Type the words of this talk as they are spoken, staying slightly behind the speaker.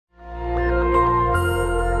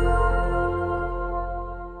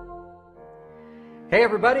Hey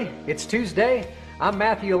everybody, it's Tuesday. I'm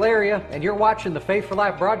Matthew Alaria, and you're watching the Faith for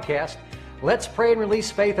Life broadcast. Let's pray and release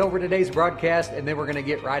faith over today's broadcast, and then we're going to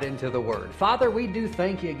get right into the Word. Father, we do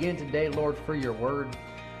thank you again today, Lord, for your Word.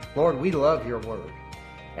 Lord, we love your Word,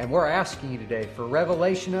 and we're asking you today for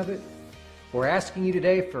revelation of it. We're asking you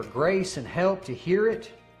today for grace and help to hear it,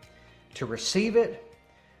 to receive it,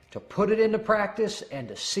 to put it into practice, and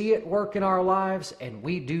to see it work in our lives, and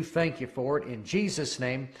we do thank you for it. In Jesus'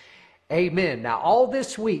 name, amen. Now, all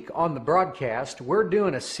this week on the broadcast, we're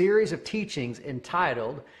doing a series of teachings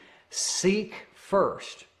entitled Seek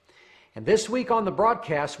First. And this week on the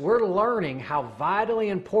broadcast, we're learning how vitally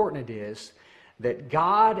important it is that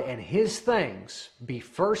God and His things be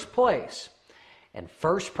first place and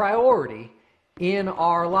first priority in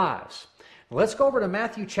our lives. Let's go over to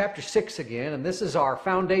Matthew chapter 6 again, and this is our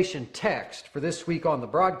foundation text for this week on the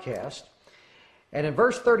broadcast. And in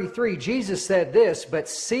verse 33, Jesus said this, "But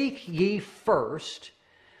seek ye first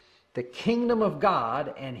the kingdom of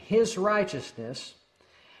God and His righteousness,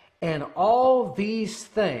 and all these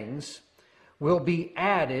things will be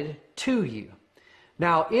added to you."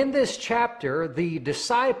 Now, in this chapter, the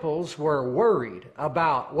disciples were worried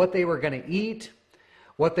about what they were going to eat,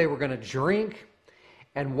 what they were going to drink,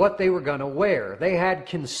 and what they were going to wear. They had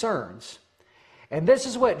concerns. And this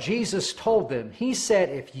is what Jesus told them. He said,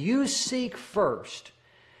 if you seek first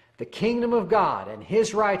the kingdom of God and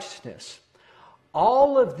His righteousness,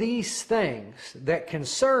 all of these things that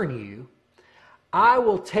concern you, I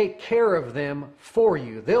will take care of them for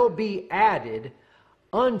you. They'll be added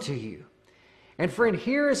unto you. And friend,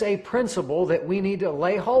 here is a principle that we need to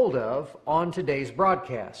lay hold of on today's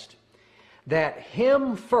broadcast. That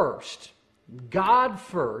Him first, God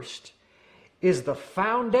first, is the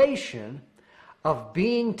foundation of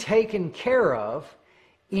being taken care of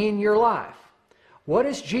in your life. What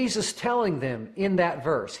is Jesus telling them in that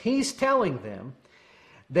verse? He's telling them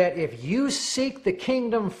that if you seek the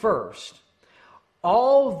kingdom first,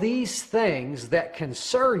 all these things that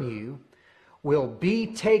concern you will be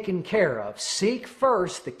taken care of. Seek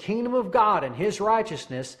first the kingdom of God and His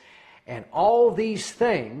righteousness, and all these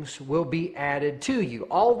things will be added to you.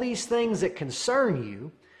 All these things that concern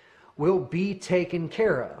you will be taken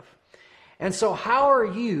care of. And so how are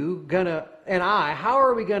you gonna, and how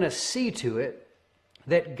are we gonna see to it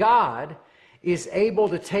that God is able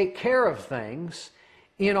to take care of things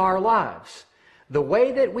in our lives? The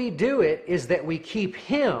way that we do it is that we keep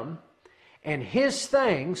Him and His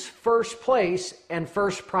things first place and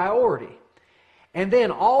first priority. And then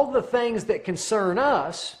all the things that concern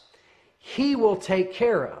us, He will take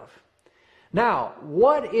care of. Now,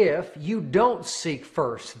 what if you don't seek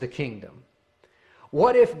first the kingdom?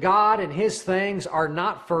 What if God and His things are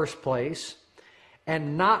not first place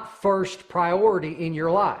and not first priority in your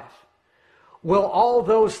life? Will all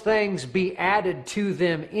those things be added to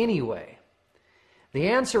them anyway? The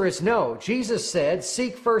answer is no. Jesus said,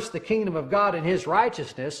 seek first the kingdom of God and His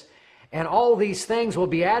righteousness, and all these things will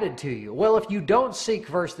be added to you. Well, if you don't seek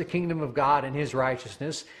first the kingdom of God and His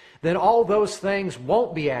righteousness, then all those things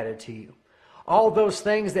won't be added to you. All those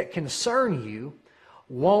things that concern you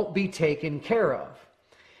won't be taken care of.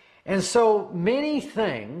 And so many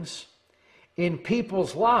things in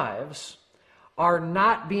people's lives are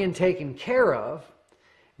not being taken care of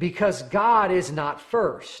because God is not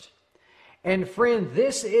first. And friend,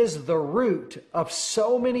 this is the root of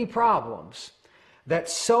so many problems that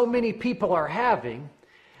so many people are having,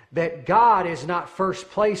 that God is not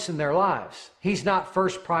first place in their lives. He's not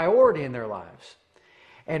first priority in their lives.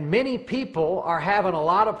 And many people are having a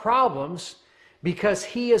lot of problems because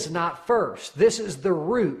He is not first. This is the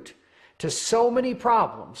root to so many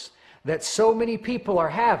problems that so many people are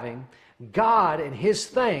having. God and His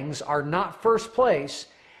things are not first place,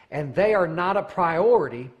 and they are not a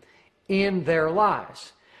priority in their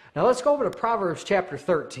lives. Now let's go over to Proverbs chapter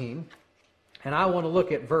 13, and I want to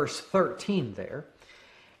look at verse 13 there.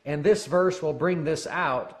 And this verse will bring this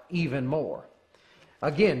out even more.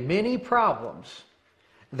 Again, many problems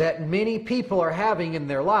that many people are having in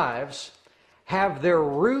their lives have their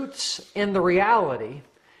roots in the reality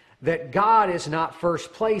that God is not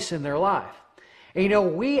first place in their life. And you know,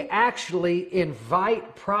 we actually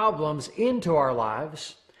invite problems into our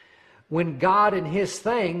lives when God and His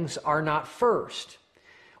things are not first.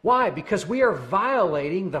 Why? Because we are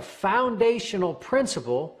violating the foundational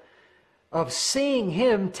principle of seeing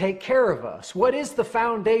Him take care of us. What is the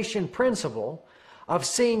foundation principle of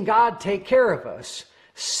seeing God take care of us?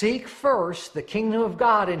 Seek first the kingdom of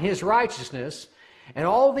God and His righteousness, and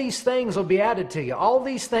all these things will be added to you. All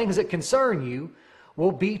these things that concern you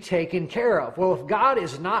will be taken care of. Well, if God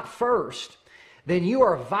is not first, then you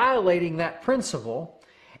are violating that principle,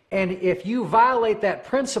 And if you violate that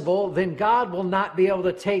principle, then God will not be able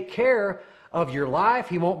to take care of your life.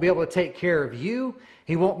 He won't be able to take care of you.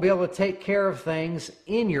 He won't be able to take care of things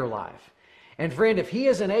in your life. And friend, if He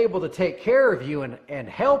isn't able to take care of you and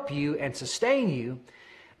help you and sustain you,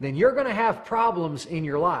 then you're going to have problems in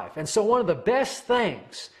your life. And so one of the best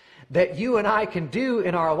things that you and I can do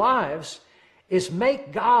in our lives is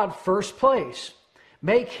make God first place.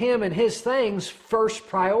 Make Him and His things first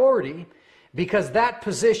priority, because that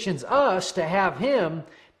positions us to have Him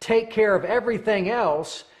take care of everything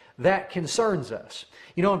else that concerns us.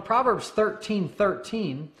 You know, in Proverbs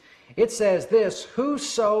 13:13, it says this,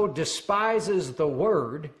 "Whoso despises the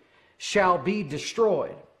word shall be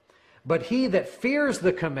destroyed, but he that fears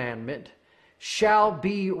the commandment shall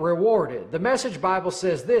be rewarded." The Message Bible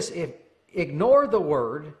says this, "Ignore the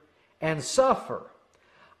word and suffer.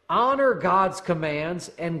 Honor God's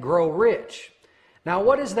commands and grow rich." Now,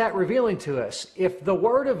 what is that revealing to us? If the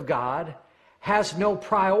Word of God has no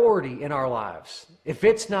priority in our lives, if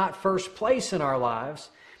it's not first place in our lives,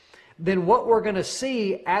 then what we're going to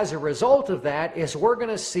see as a result of that is we're going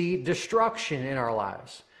to see destruction in our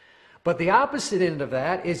lives. But the opposite end of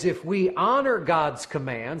that is if we honor God's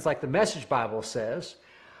commands, like the Message Bible says,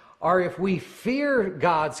 or if we fear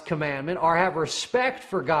God's commandment or have respect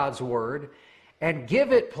for God's Word and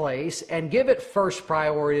give it place and give it first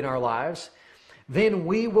priority in our lives, then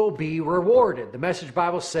we will be rewarded. The Message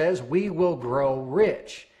Bible says we will grow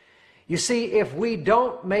rich. You see, if we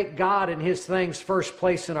don't make God and His things first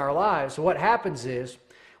place in our lives, what happens is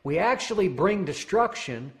we actually bring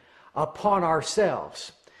destruction upon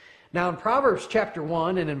ourselves. Now in Proverbs chapter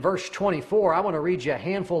 1 and in verse 24, I want to read you a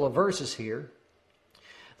handful of verses here.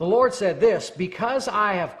 The Lord said this, "Because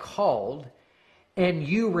I have called and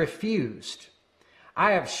you refused,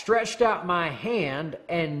 I have stretched out my hand,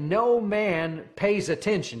 and no man pays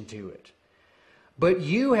attention to it. But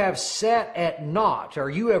you have set at naught," or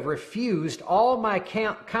you have refused all my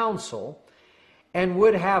counsel, "and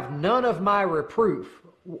would have none of my reproof."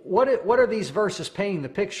 What are these verses painting the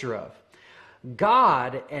picture of?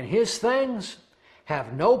 God and His things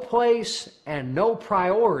have no place and no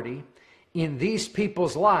priority in these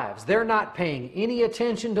people's lives. They're not paying any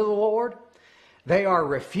attention to the Lord. They are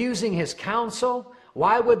refusing His counsel.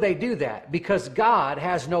 Why would they do that? Because God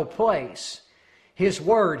has no place. His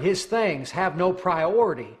Word, His things have no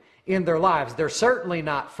priority in their lives. They're certainly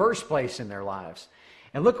not first place in their lives.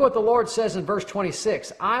 And look what the Lord says in verse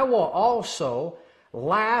 26. "I will also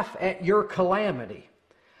laugh at your calamity.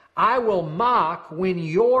 I will mock when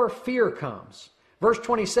your fear comes." Verse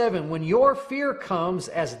 27, "When your fear comes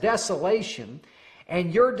as desolation,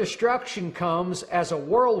 and your destruction comes as a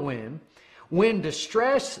whirlwind, when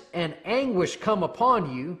distress and anguish come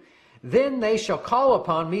upon you, then they shall call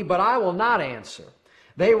upon me, but I will not answer.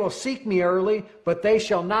 They will seek me early, but they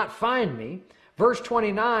shall not find me." Verse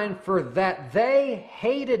 29, "For that they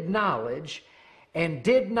hated knowledge and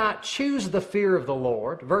did not choose the fear of the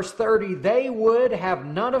Lord." Verse 30, "They would have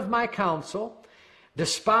none of my counsel,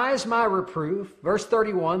 despise my reproof." Verse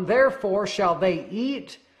 31, "Therefore shall they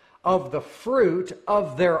eat of the fruit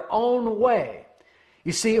of their own way."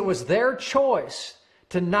 You see, it was their choice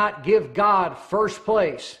to not give God first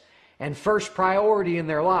place and first priority in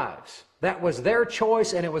their lives. That was their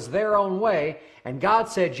choice, and it was their own way. And God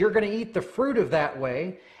said, you're going to eat the fruit of that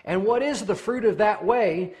way. And what is the fruit of that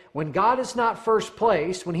way? When God is not first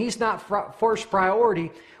place, when He's not first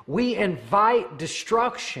priority, we invite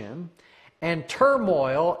destruction and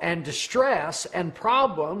turmoil and distress and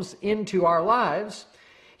problems into our lives.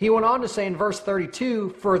 He went on to say in verse 32,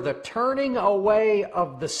 "For the turning away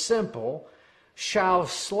of the simple shall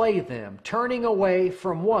slay them." Turning away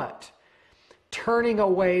from what? Turning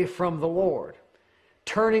away from the Lord.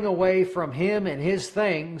 Turning away from Him and His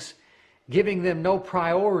things, giving them no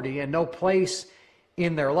priority and no place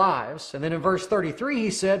in their lives. And then in verse 33 he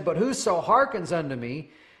said, "But whoso hearkens unto me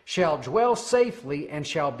shall dwell safely and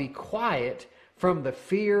shall be quiet from the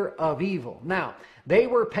fear of evil." Now, they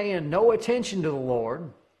were paying no attention to the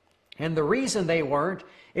Lord. And the reason they weren't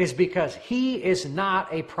is because He is not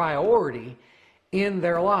a priority in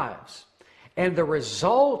their lives. And the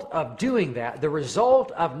result of doing that, the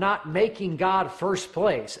result of not making God first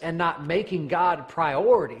place and not making God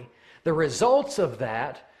priority, the results of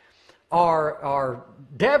that are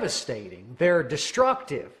devastating. They're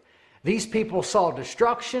destructive. These people saw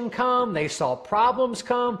destruction come, they saw problems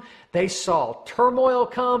come, they saw turmoil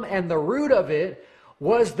come, and the root of it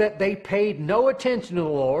was that they paid no attention to the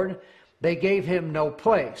Lord. They gave Him no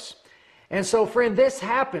place. And so, friend, this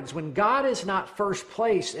happens when God is not first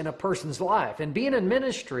place in a person's life. And being in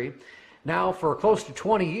ministry now for close to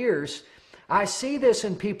 20 years, I see this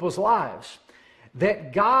in people's lives.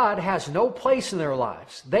 that God has no place in their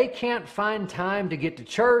lives. They can't find time to get to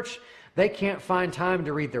church. They can't find time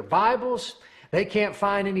to read their Bibles. They can't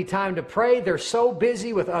find any time to pray. They're so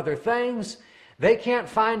busy with other things. They can't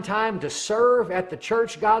find time to serve at the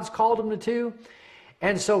church God's called them to.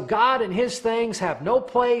 And so God and His things have no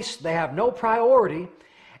place. They have no priority.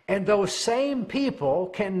 And those same people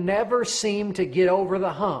can never seem to get over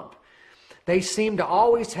the hump. They seem to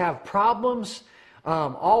always have problems,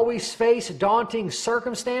 always face daunting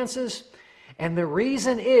circumstances. And the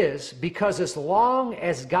reason is because as long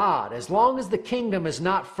as the kingdom is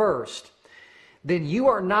not first, then you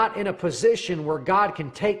are not in a position where God can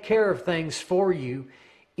take care of things for you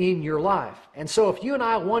in your life. And so if you and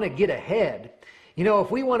I want to get ahead,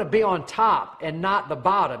 if we want to be on top and not the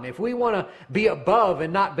bottom, if we want to be above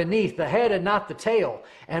and not beneath, the head and not the tail,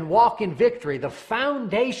 and walk in victory, the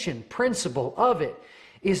foundation principle of it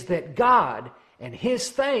is that God and His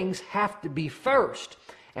things have to be first.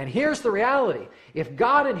 And here's the reality. If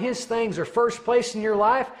God and His things are first place in your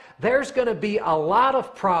life, there's going to be a lot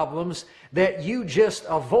of problems that you just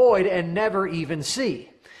avoid and never even see.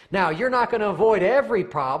 Now, you're not going to avoid every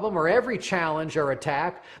problem or every challenge or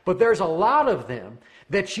attack, but there's a lot of them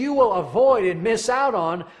that you will avoid and miss out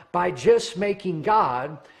on by just making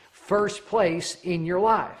God first place in your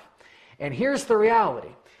life. And here's the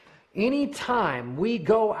reality. Anytime we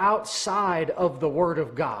go outside of the Word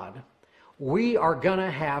of God, we are going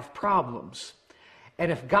to have problems.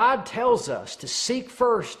 And if God tells us to seek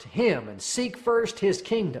first Him and seek first His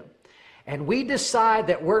kingdom, and we decide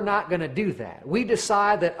that we're not going to do that, we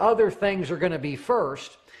decide that other things are going to be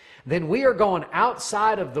first, then we are going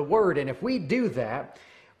outside of the Word. And if we do that,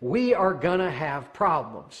 we are going to have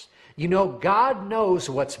problems. God knows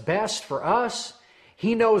what's best for us.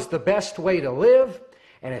 He knows the best way to live.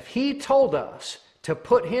 And if He told us to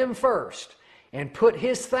put Him first and put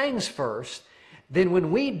His things first, then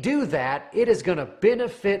when we do that, it is going to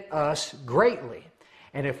benefit us greatly.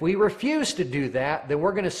 And if we refuse to do that, then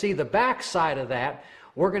we're going to see the backside of that.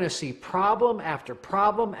 We're going to see problem after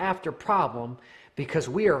problem after problem because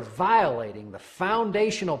we are violating the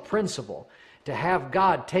foundational principle to have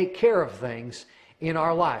God take care of things in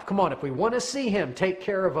our life. Come on, if we want to see Him take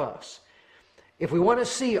care of us, if we want to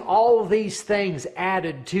see all these things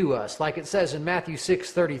added to us, like it says in Matthew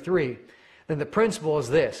 6:33, then the principle is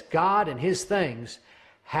this: God and His things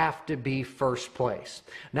have to be first place.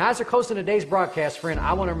 Now, as we're closing today's broadcast, friend,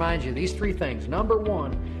 I want to remind you of these three things. Number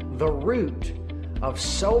one, the root of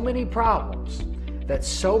so many problems that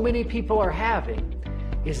so many people are having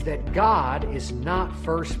is that God is not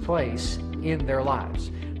first place in their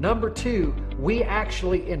lives. Number two, we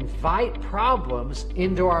actually invite problems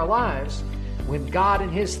into our lives when God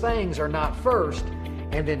and His things are not first.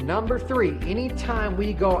 And then number three, anytime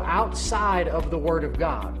we go outside of the Word of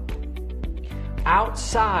God,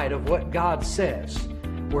 outside of what God says,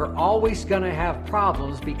 we're always going to have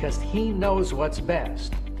problems because He knows what's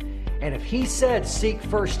best. And if He said seek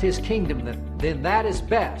first His kingdom, then that is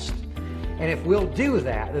best. And if we'll do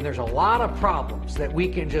that, then there's a lot of problems that we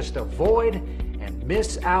can just avoid and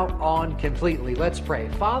miss out on completely. Let's pray.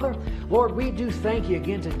 Father, Lord, we do thank You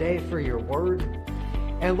again today for Your Word.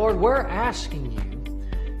 And Lord, we're asking You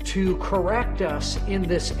to correct us in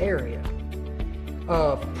this area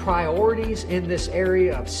of priorities, in this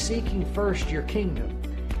area of seeking first Your kingdom.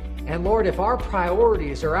 And Lord, if our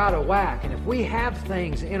priorities are out of whack, and if we have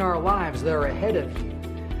things in our lives that are ahead of You,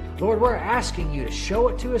 Lord, we're asking You to show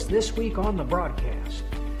it to us this week on the broadcast.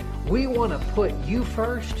 We want to put You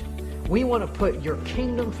first. We want to put Your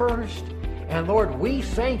kingdom first. And Lord, we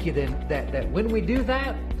thank You then that when we do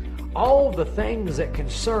that, all the things that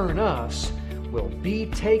concern us will be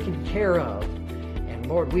taken care of. And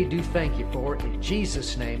Lord, we do thank You for it. In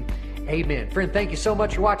Jesus' name, amen. Friend, thank you so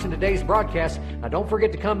much for watching today's broadcast. Now, don't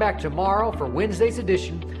forget to come back tomorrow for Wednesday's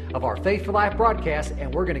edition of our Faith for Life broadcast,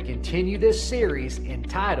 and we're going to continue this series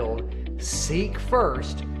entitled Seek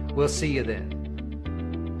First. We'll see you then.